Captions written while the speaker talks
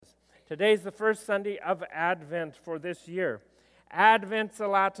Today's the first Sunday of Advent for this year. Advent's a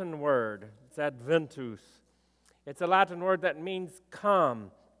Latin word. It's adventus. It's a Latin word that means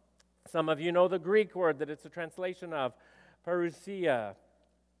come. Some of you know the Greek word that it's a translation of, parousia,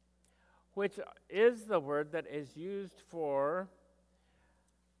 which is the word that is used for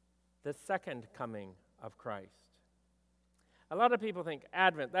the second coming of Christ. A lot of people think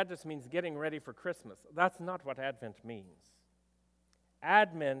Advent, that just means getting ready for Christmas. That's not what Advent means.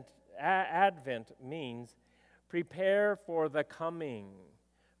 Advent means prepare for the coming.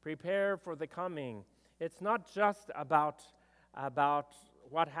 Prepare for the coming. It's not just about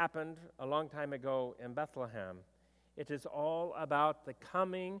what happened a long time ago in Bethlehem. It is all about the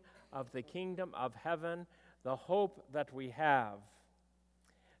coming of the kingdom of heaven, the hope that we have.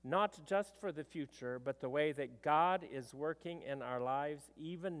 Not just for the future, but the way that God is working in our lives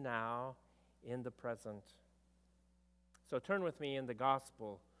even now in the present. So turn with me in the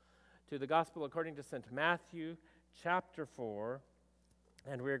gospel to the gospel according to St. Matthew chapter 4,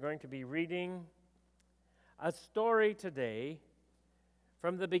 and we're going to be reading a story today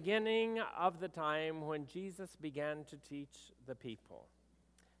from the beginning of the time when Jesus began to teach the people.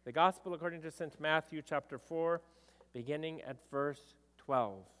 The gospel according to St. Matthew chapter 4, beginning at verse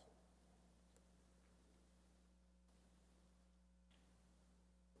 12.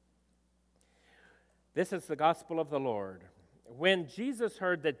 This is the gospel of the Lord. When Jesus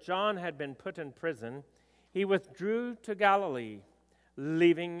heard that John had been put in prison, he withdrew to Galilee.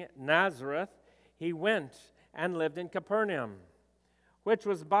 Leaving Nazareth, he went and lived in Capernaum, which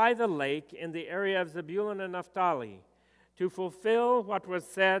was by the lake in the area of Zebulun and Naphtali, to fulfill what was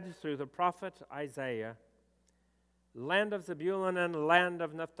said through the prophet Isaiah. Land of Zebulun and land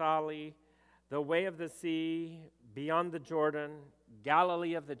of Naphtali, the way of the sea, beyond the Jordan,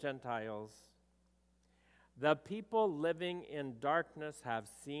 Galilee of the Gentiles. The people living in darkness have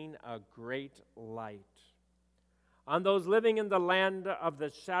seen a great light. On those living in the land of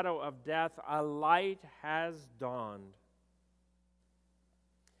the shadow of death, a light has dawned.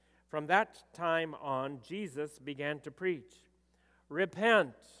 From that time on, Jesus began to preach,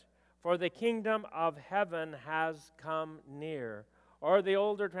 "Repent, for the kingdom of heaven has come near." Or the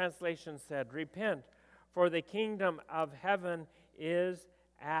older translation said, "Repent, for the kingdom of heaven is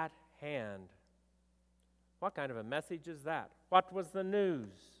at hand." What kind of a message is that? What was the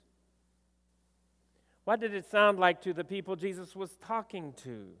news? What did it sound like to the people Jesus was talking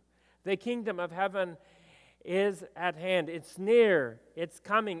to? The kingdom of heaven is at hand. It's near. It's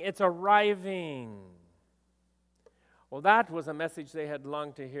coming. It's arriving. Well, that was a message they had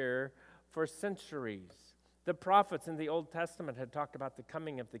longed to hear for centuries. The prophets in the Old Testament had talked about the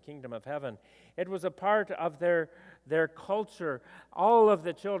coming of the kingdom of heaven. It was a part of their culture. All of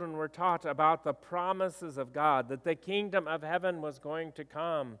the children were taught about the promises of God, that the kingdom of heaven was going to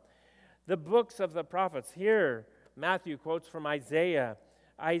come. The books of the prophets, here Matthew quotes from Isaiah,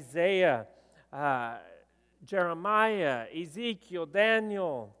 Jeremiah, Ezekiel,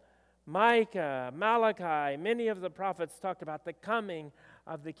 Daniel, Micah, Malachi. Many of the prophets talked about the coming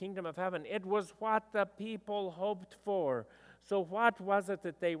of the kingdom of heaven. It was what the people hoped for. So what was it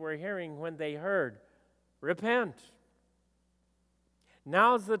that they were hearing when they heard, "Repent"?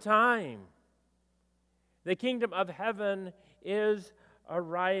 Now's the time. The kingdom of heaven is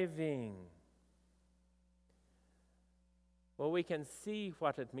arriving. Well, we can see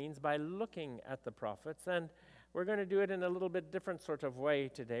what it means by looking at the prophets, and we're going to do it in a little bit different sort of way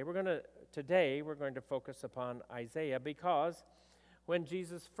today. Today we're going to focus upon Isaiah, because when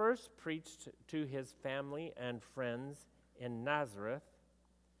Jesus first preached to his family and friends in Nazareth,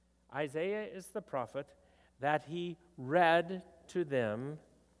 Isaiah is the prophet that he read to them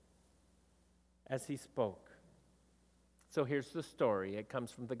as he spoke. So here's the story. It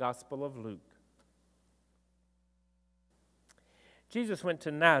comes from the Gospel of Luke. Jesus went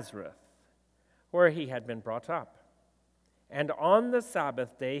to Nazareth, where he had been brought up. And on the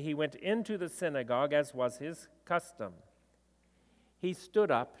Sabbath day he went into the synagogue, as was his custom. He stood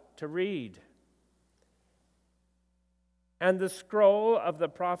up to read. And the scroll of the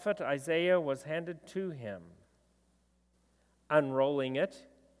prophet Isaiah was handed to him. Unrolling it,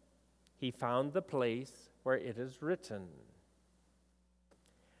 he found the place where it is written,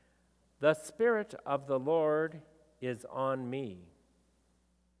 "The Spirit of the Lord is on me,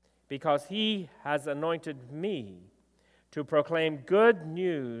 because he has anointed me to proclaim good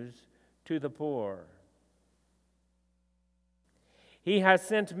news to the poor. He has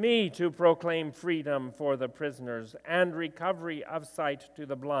sent me to proclaim freedom for the prisoners and recovery of sight to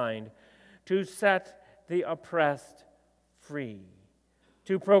the blind, to set the oppressed free,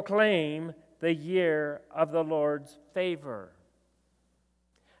 to proclaim the year of the Lord's favor."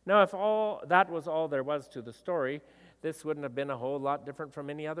 Now, if all that was all there was to the story, this wouldn't have been a whole lot different from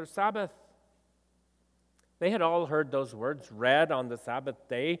any other Sabbath. They had all heard those words read on the Sabbath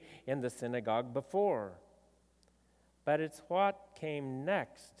day in the synagogue before. But it's what came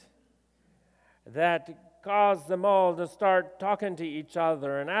next that caused them all to start talking to each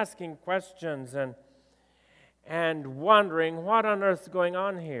other and asking questions and wondering what on earth is going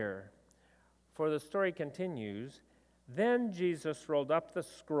on here. For the story continues, then Jesus rolled up the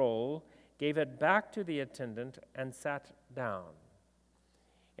scroll, gave it back to the attendant, and sat down.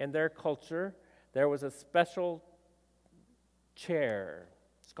 In their culture, there was a special chair.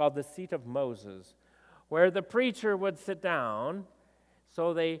 It's called the seat of Moses, where the preacher would sit down,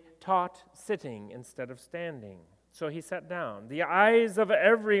 so they taught sitting instead of standing. So he sat down. The eyes of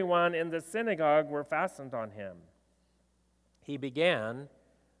everyone in the synagogue were fastened on him. He began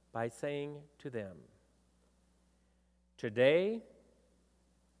by saying to them, "Today,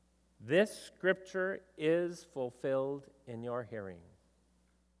 this scripture is fulfilled in your hearing."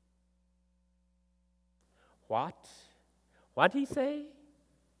 What? What did he say?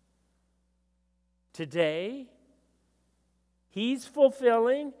 Today, he's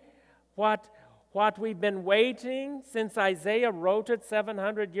fulfilling what we've been waiting since Isaiah wrote it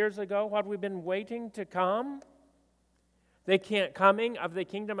 700 years ago, what we've been waiting to come. The coming of the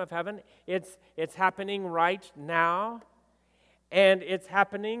kingdom of heaven, it's happening right now, and it's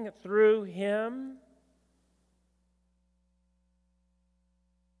happening through him.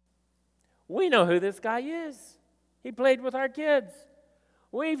 We know who this guy is. He played with our kids.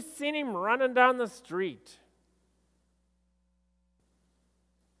 We've seen him running down the street.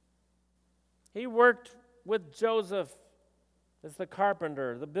 He worked with Joseph as the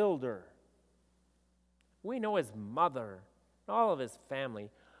carpenter, the builder. We know his mother, all of his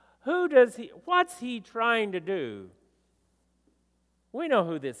family. What's he trying to do? We know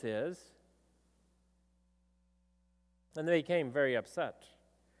who this is. And they became very upset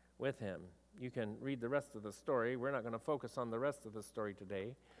with him. You can read the rest of the story. We're not going to focus on the rest of the story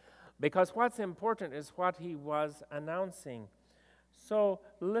today, because what's important is what he was announcing. So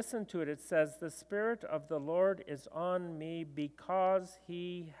listen to it. It says, "The Spirit of the Lord is on me because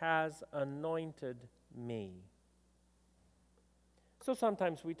he has anointed me." So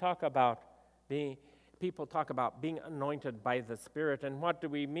sometimes we talk about people talk about being anointed by the Spirit, and what do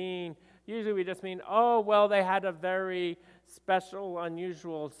we mean? Usually we just mean, oh, well, they had a very special,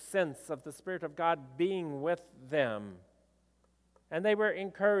 unusual sense of the Spirit of God being with them. And they were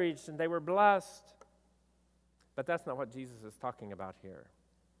encouraged and they were blessed. But that's not what Jesus is talking about here.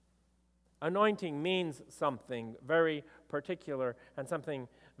 Anointing means something very particular and something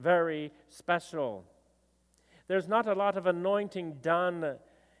very special. There's not a lot of anointing done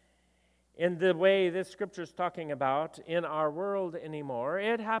in the way this scripture is talking about in our world anymore.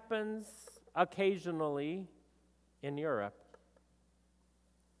 It happens occasionally in Europe.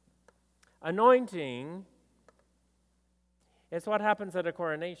 Anointing is what happens at a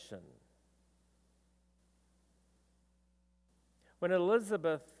coronation. When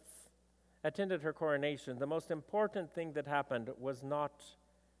Elizabeth attended her coronation, the most important thing that happened was not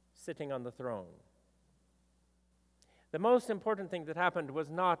sitting on the throne. The most important thing that happened was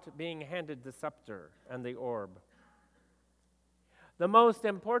not being handed the scepter and the orb. The most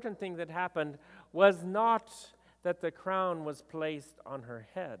important thing that happened was not that the crown was placed on her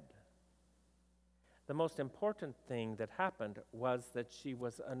head. The most important thing that happened was that she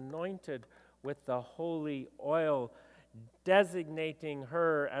was anointed with the holy oil, designating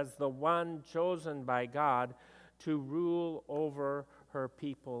her as the one chosen by God to rule over her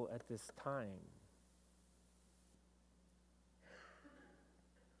people at this time.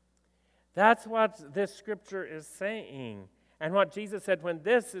 That's what this scripture is saying. And what Jesus said when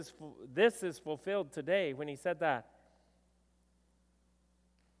this is fulfilled today, when he said that,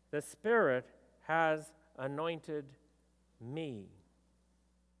 the Spirit has anointed me.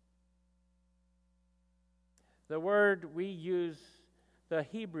 The word we use, the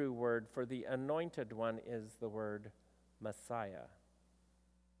Hebrew word for the anointed one, is the word Messiah.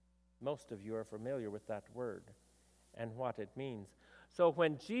 Most of you are familiar with that word and what it means. So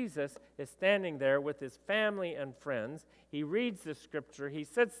when Jesus is standing there with his family and friends, he reads the scripture, he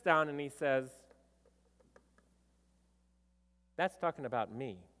sits down and he says, that's talking about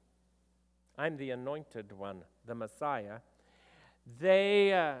me. I'm the anointed one, the Messiah.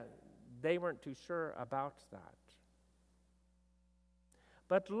 They weren't too sure about that.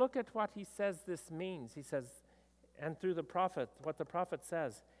 But look at what he says this means. He says, and through the prophet, what the prophet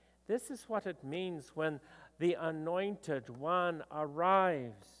says, this is what it means when the anointed one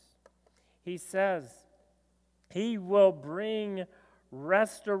arrives. He says, he will bring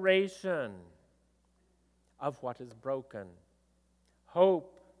restoration of what is broken,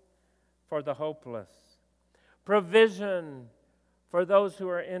 hope for the hopeless, provision for those who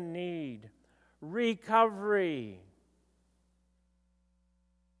are in need, recovery.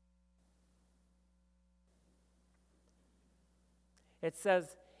 It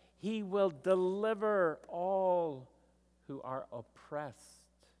says, He will deliver all who are oppressed,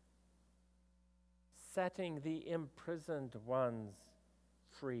 setting the imprisoned ones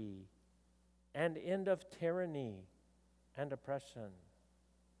free, and end of tyranny and oppression.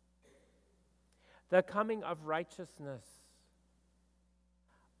 The coming of righteousness,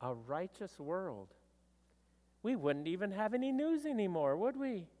 a righteous world. We wouldn't even have any news anymore, would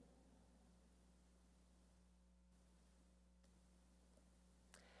we?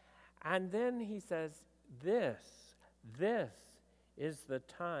 And then he says, this is the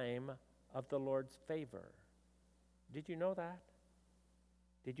time of the Lord's favor. Did you know that?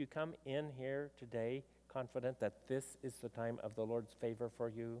 Did you come in here today confident that this is the time of the Lord's favor for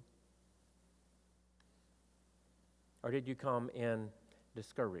you? Or did you come in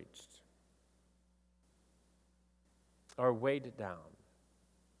discouraged or weighed down?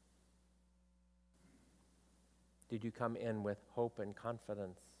 Did you come in with hope and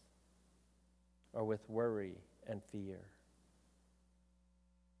confidence or with worry and fear?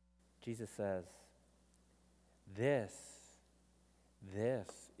 Jesus says, this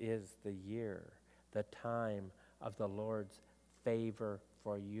is the year, the time of the Lord's favor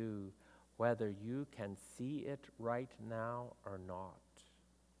for you, whether you can see it right now or not.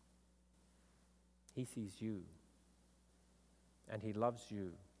 He sees you, and He loves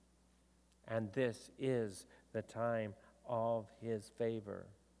you, and this is the time of His favor.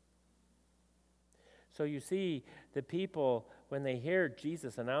 So you see, the people, when they hear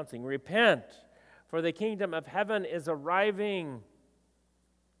Jesus announcing, repent, for the kingdom of heaven is arriving,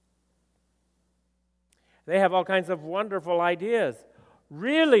 they have all kinds of wonderful ideas.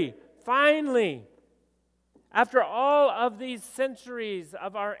 Really, finally, after all of these centuries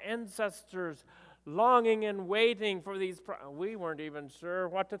of our ancestors longing and waiting for these, we weren't even sure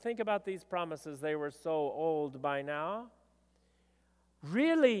what to think about these promises. They were so old by now.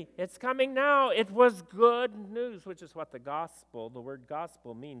 Really, it's coming now. It was good news, which is what the word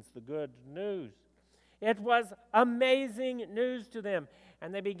gospel means, the good news. It was amazing news to them,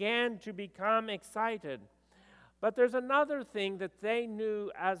 and they began to become excited. But there's another thing that they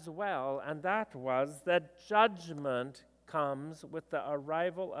knew as well, and that was that judgment comes with the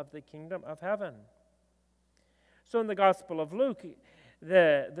arrival of the kingdom of heaven. So in the Gospel of Luke,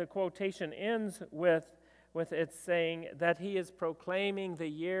 the quotation ends with it saying that he is proclaiming the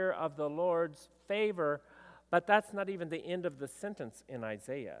year of the Lord's favor, but that's not even the end of the sentence in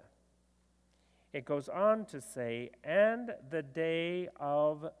Isaiah. It goes on to say, and the day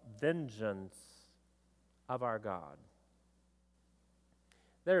of vengeance of our God.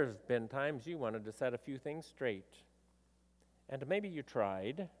 There's been times you wanted to set a few things straight, and maybe you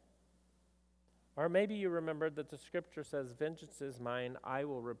tried, or maybe you remembered that the scripture says, vengeance is mine, I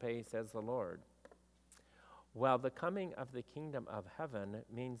will repay, says the Lord. Well, the coming of the kingdom of heaven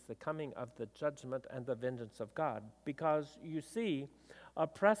means the coming of the judgment and the vengeance of God. Because, you see,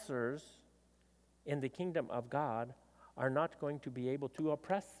 oppressors in the kingdom of God are not going to be able to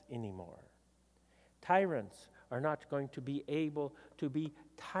oppress anymore. Tyrants are not going to be able to be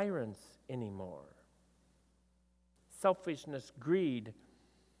tyrants anymore. Selfishness, greed,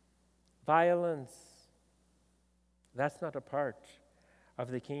 violence, that's not a part of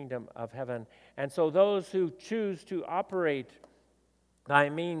the kingdom of heaven. And so those who choose to operate by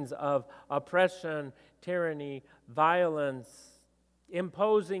means of oppression, tyranny, violence,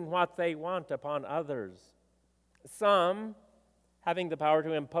 imposing what they want upon others, some having the power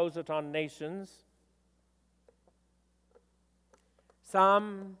to impose it on nations,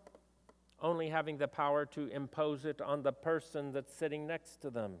 some only having the power to impose it on the person that's sitting next to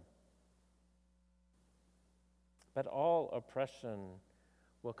them. But all oppression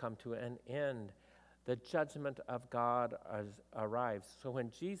will come to an end. The judgment of God arrives. So when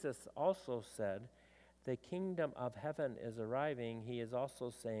Jesus also said, the kingdom of heaven is arriving, he is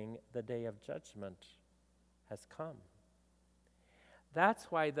also saying the day of judgment has come. That's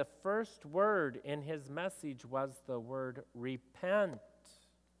why the first word in his message was the word repent.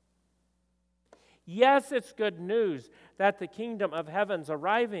 Yes, it's good news that the kingdom of heaven's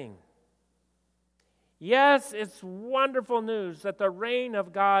arriving. Yes, it's wonderful news that the reign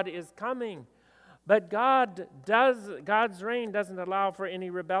of God is coming. But God's reign doesn't allow for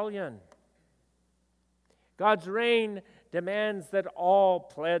any rebellion. God's reign demands that all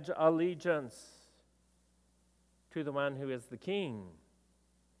pledge allegiance to the one who is the king.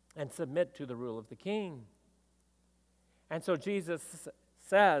 and submit to the rule of the king. And so Jesus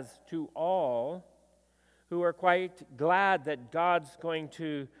says to all who are quite glad that God's going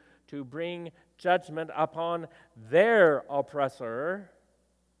to bring judgment upon their oppressor,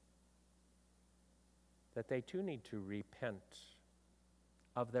 that they too need to repent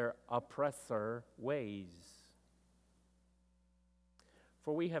of their oppressor ways.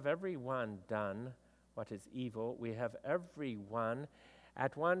 For we have everyone done what is evil. We have everyone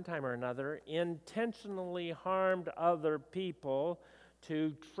at one time or another intentionally harmed other people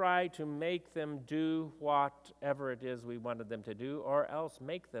to try to make them do whatever it is we wanted them to do, or else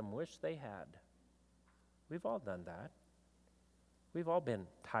make them wish they had. We've all done that. We've all been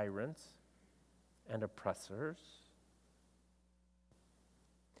tyrants and oppressors.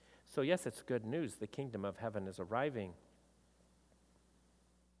 So yes, it's good news. The kingdom of heaven is arriving.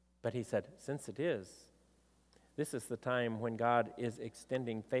 But he said, since it is, this is the time when God is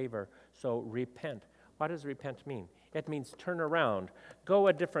extending favor. So repent. What does repent mean? It means turn around, go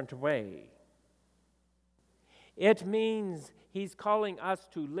a different way. It means he's calling us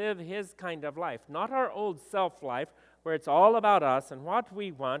to live his kind of life, not our old self-life, where it's all about us and what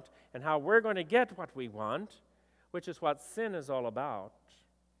we want and how we're going to get what we want, which is what sin is all about.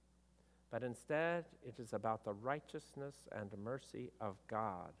 But instead, it is about the righteousness and mercy of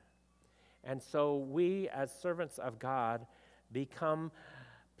God. And so we, as servants of God, become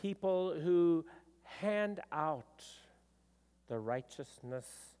people who hand out the righteousness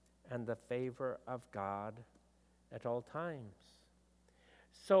and the favor of God at all times.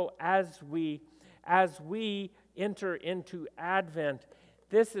 So as we enter into Advent,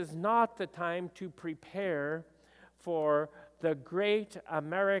 this is not the time to prepare for the great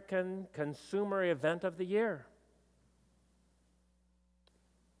American consumer event of the year.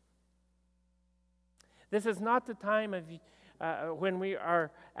 This is not the time of when we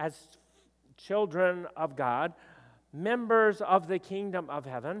are, as children of God, members of the kingdom of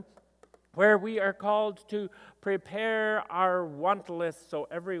heaven, where we are called to prepare our want list so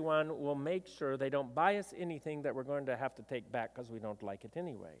everyone will make sure they don't buy us anything that we're going to have to take back because we don't like it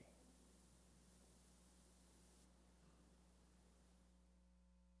anyway.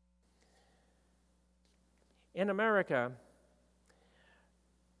 In America,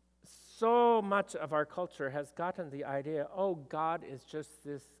 so much of our culture has gotten the idea, oh, God is just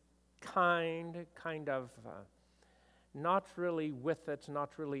this kind of not really with it,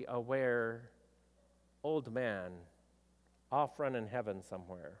 not really aware old man off running heaven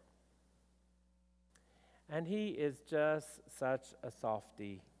somewhere. And he is just such a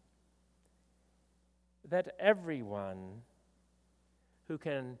softy that everyone who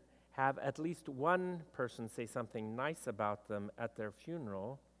can have at least one person say something nice about them at their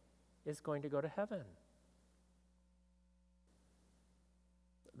funeral is going to go to heaven.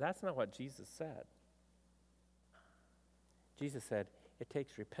 That's not what Jesus said. Jesus said, it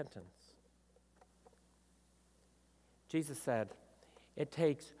takes repentance. Jesus said, it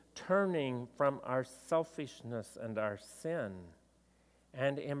takes turning from our selfishness and our sin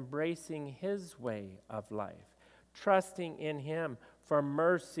and embracing his way of life, trusting in him for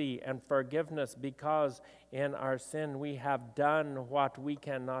mercy and forgiveness, because in our sin we have done what we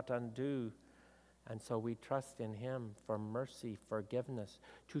cannot undo. And so we trust in him for mercy, forgiveness,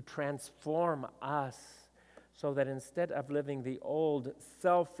 to transform us so that instead of living the old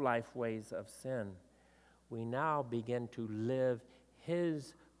self-life ways of sin, we now begin to live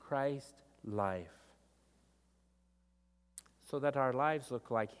his Christ life so that our lives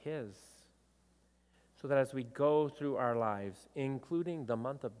look like his. So that as we go through our lives, including the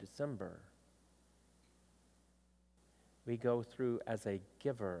month of December, we go through as a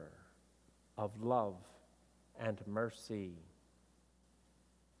giver of love and mercy,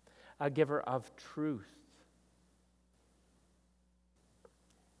 a giver of truth.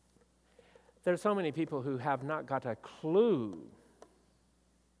 There are so many people who have not got a clue.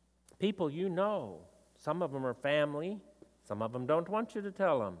 People you know. Some of them are family. Some of them don't want you to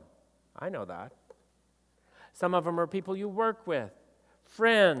tell them. I know that. Some of them are people you work with,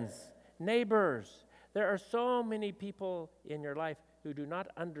 friends, neighbors. There are so many people in your life who do not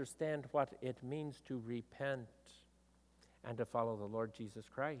understand what it means to repent and to follow the Lord Jesus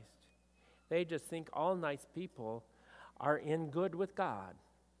Christ. They just think all nice people are in good with God.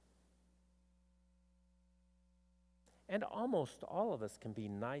 And almost all of us can be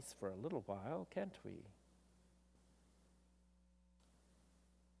nice for a little while, can't we?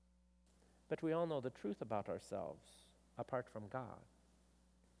 But we all know the truth about ourselves apart from God.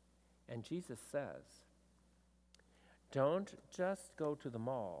 And Jesus says, don't just go to the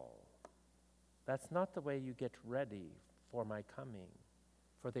mall. That's not the way you get ready for my coming,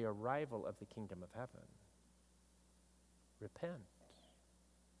 for the arrival of the kingdom of heaven. Repent.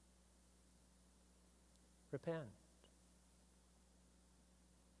 Repent.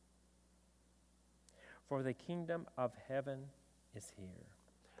 For the kingdom of heaven is here.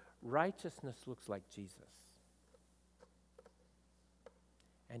 Righteousness looks like Jesus.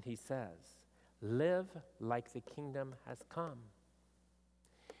 And he says, live like the kingdom has come.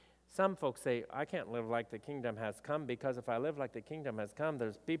 Some folks say, I can't live like the kingdom has come because if I live like the kingdom has come,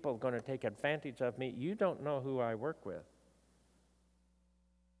 there's people going to take advantage of me. You don't know who I work with.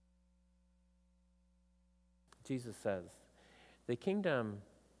 Jesus says, the kingdom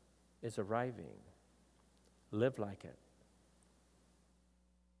is arriving. Live like it.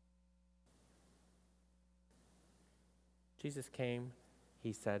 Jesus came,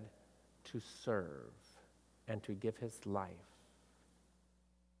 he said, to serve and to give his life.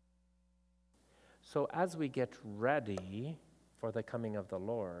 So as we get ready for the coming of the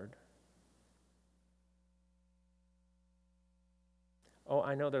Lord,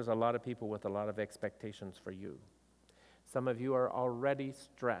 I know there's a lot of people with a lot of expectations for you. Some of you are already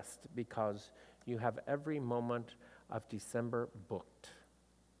stressed because you have every moment of December booked.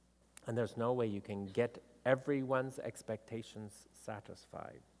 And there's no way you can get everyone's expectations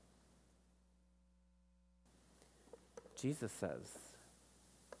satisfied. Jesus says,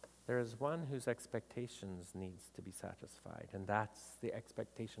 there is one whose expectations needs to be satisfied, and that's the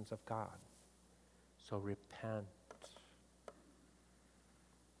expectations of God. So repent.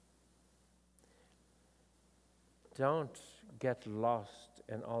 Don't get lost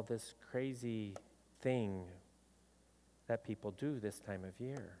in all this crazy thing that people do this time of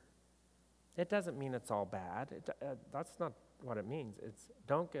year. It doesn't mean it's all bad. That's not what it means. It's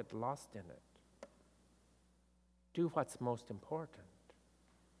don't get lost in it. Do what's most important.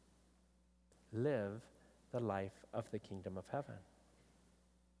 Live the life of the kingdom of heaven.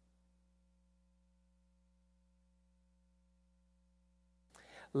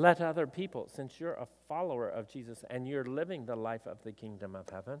 Let other people, since you're a follower of Jesus and you're living the life of the kingdom of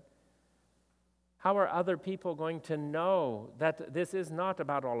heaven, how are other people going to know that this is not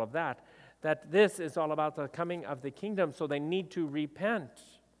about all of that, that this is all about the coming of the kingdom, so they need to repent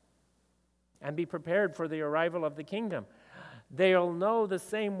and be prepared for the arrival of the kingdom? They'll know the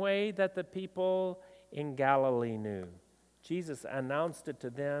same way that the people in Galilee knew. Jesus announced it to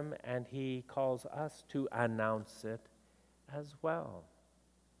them, and he calls us to announce it as well.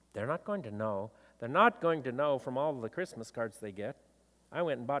 They're not going to know. They're not going to know from all the Christmas cards they get. I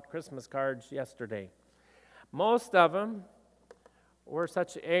went and bought Christmas cards yesterday. Most of them were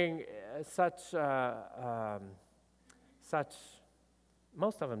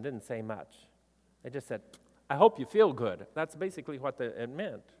most of them didn't say much. They just said, I hope you feel good. That's basically what it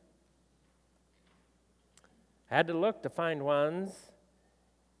meant. I had to look to find ones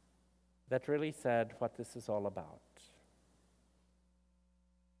that really said what this is all about.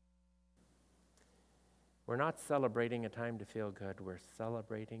 We're not celebrating a time to feel good. We're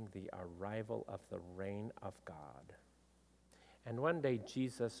celebrating the arrival of the reign of God. And one day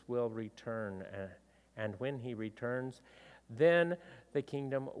Jesus will return, and when he returns, then the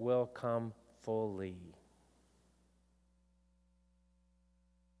kingdom will come fully.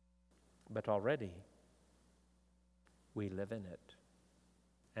 But already, we live in it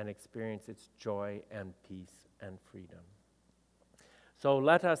and experience its joy and peace and freedom. So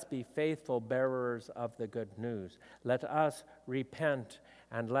let us be faithful bearers of the good news. Let us repent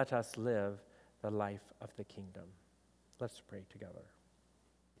and let us live the life of the kingdom. Let's pray together.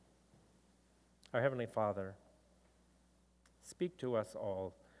 Our Heavenly Father, speak to us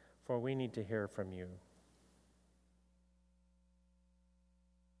all, for we need to hear from you.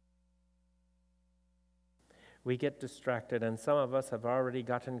 We get distracted, and some of us have already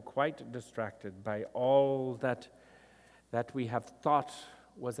gotten quite distracted by all that we have thought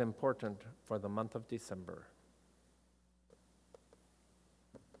was important for the month of December.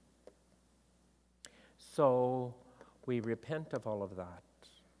 So we repent of all of that.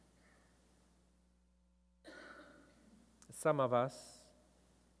 Some of us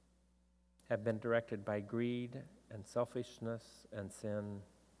have been directed by greed and selfishness and sin.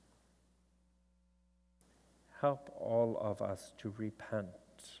 Help all of us to repent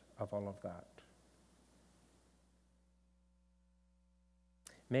of all of that.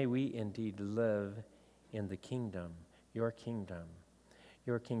 May we indeed live in the kingdom your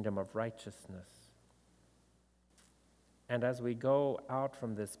kingdom of righteousness. And as we go out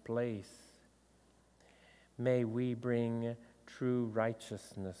from this place, may we bring true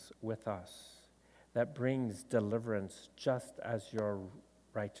righteousness with us that brings deliverance just as your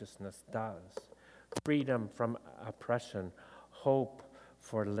righteousness does. Freedom from oppression, hope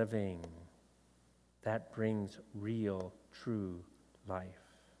for living that brings real, true life.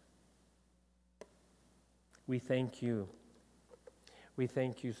 We thank you. We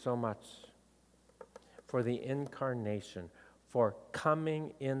thank you so much for the incarnation, for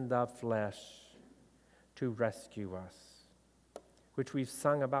coming in the flesh to rescue us, which we've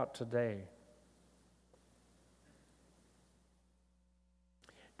sung about today.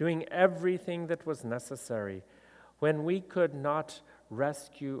 Doing everything that was necessary when we could not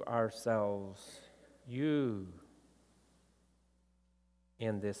rescue ourselves. You,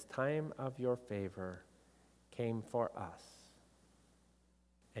 in this time of your favor, came for us,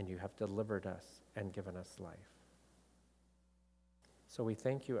 and you have delivered us and given us life. So we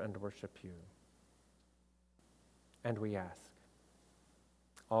thank you and worship you. And we ask,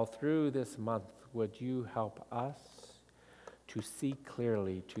 all through this month, would you help us to see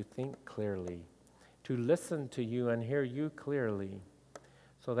clearly, to think clearly, to listen to you and hear you clearly,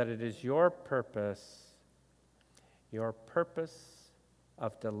 so that it is your purpose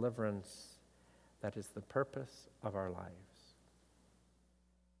of deliverance, that is the purpose of our lives.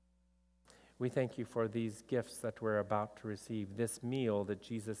 We thank you for these gifts that we're about to receive, this meal that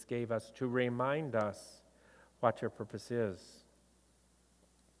Jesus gave us to remind us what your purpose is,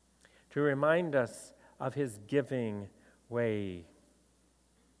 to remind us of his giving way.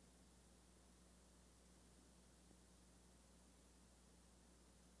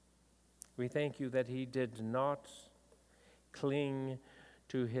 We thank you that he did not cling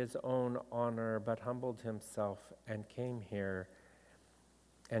to his own honor, but humbled himself and came here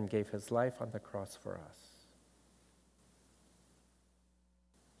and gave his life on the cross for us.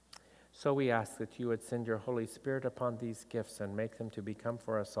 So we ask that you would send your Holy Spirit upon these gifts and make them to become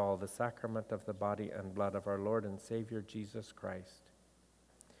for us all the sacrament of the body and blood of our Lord and Savior Jesus Christ,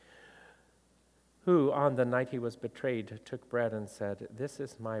 who on the night he was betrayed took bread and said, "This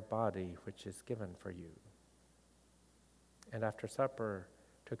is my body which is given for you." And after supper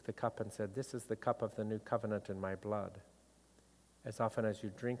took the cup and said, "This is the cup of the new covenant in my blood. As often as you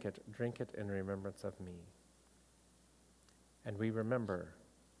drink it in remembrance of me." And we remember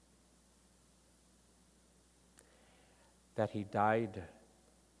that he died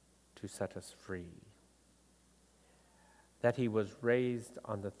to set us free, that he was raised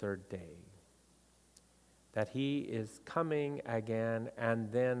on the third day, that he is coming again,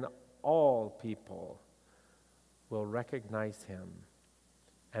 and then all people will recognize him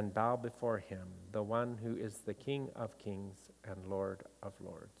and bow before him, the one who is the King of kings and Lord of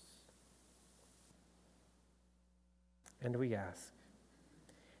lords. And we ask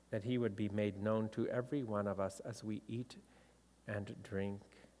that he would be made known to every one of us as we eat and drink,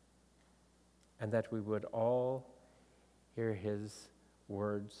 and that we would all hear his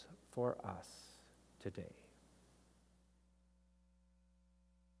words for us today.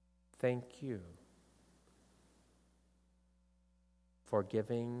 Thank you for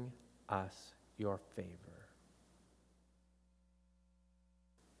giving us your favor.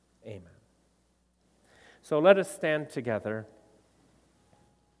 Amen. So let us stand together.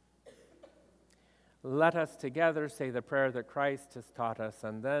 Let us together say the prayer that Christ has taught us,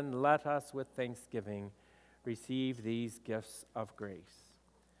 and then let us with thanksgiving receive these gifts of grace.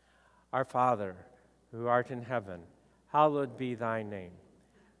 Our Father, who art in heaven, hallowed be thy name.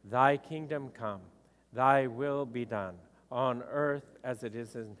 Thy kingdom come, thy will be done, on earth as it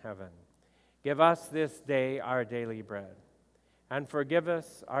is in heaven. Give us this day our daily bread, and forgive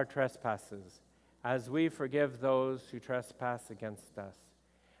us our trespasses, as we forgive those who trespass against us.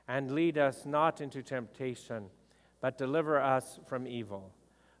 And lead us not into temptation, but deliver us from evil.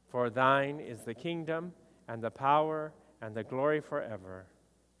 For thine is the kingdom, and the power, and the glory forever.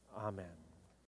 Amen.